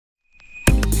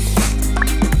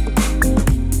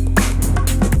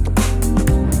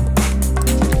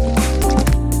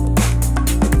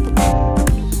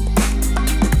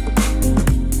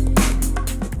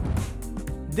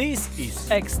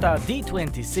XTAR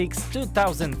D26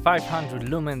 2500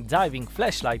 lumen diving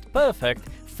flashlight, perfect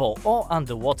for all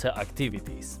underwater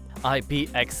activities.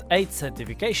 IPX8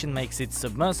 certification makes it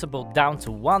submersible down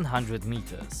to 100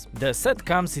 meters. The set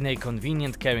comes in a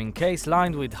convenient carrying case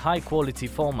lined with high-quality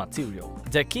foam material.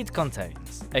 The kit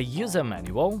contains a user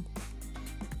manual,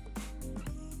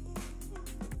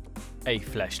 a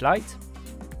flashlight,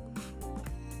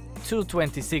 two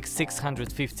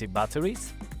 26-650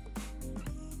 batteries,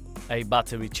 a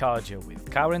battery charger with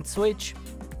current switch,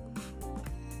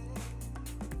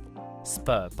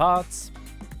 spare parts,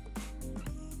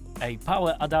 a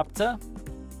power adapter,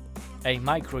 a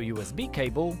micro USB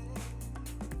cable,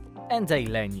 and a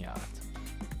lanyard.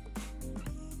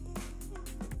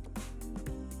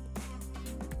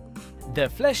 The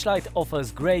flashlight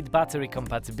offers great battery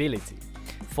compatibility.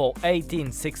 For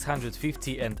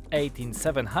 18650 and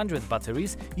 18700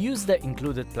 batteries, use the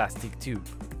included plastic tube.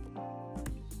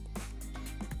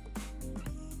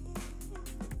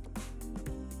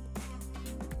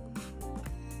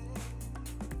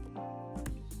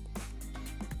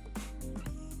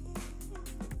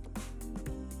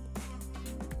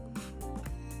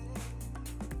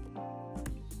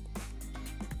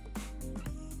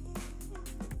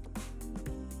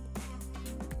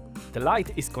 The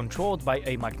light is controlled by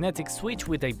a magnetic switch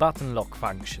with a button lock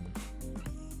function.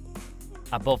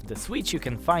 Above the switch you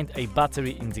can find a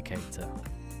battery indicator.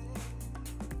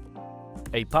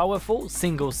 A powerful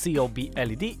single COB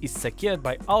LED is secured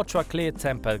by ultra-clear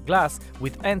tempered glass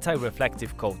with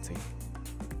anti-reflective coating.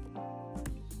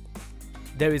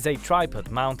 There is a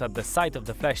tripod mount at the side of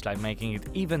the flashlight, making it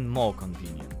even more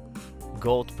convenient.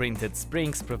 Gold-printed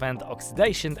springs prevent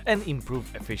oxidation and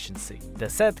improve efficiency. The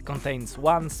set contains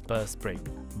one spare spring.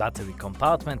 Battery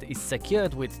compartment is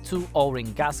secured with two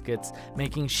O-ring gaskets,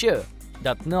 making sure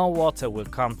that no water will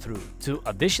come through. Two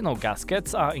additional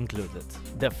gaskets are included.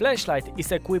 The flashlight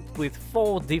is equipped with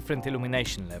 4 different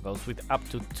illumination levels with up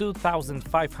to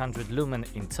 2500 lumen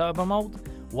in turbo mode,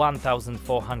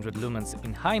 1400 lumens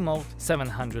in high mode,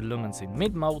 700 lumens in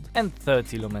mid mode, and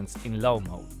 30 lumens in low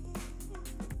mode.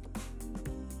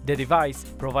 The device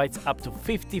provides up to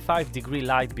 55-degree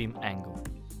light beam angle.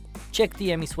 Check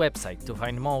TME's website to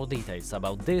find more details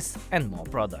about this and more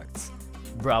products.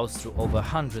 Browse through over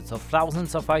hundreds of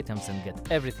thousands of items and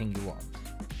get everything you want.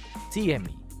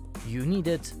 TME. You need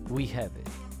it, we have it.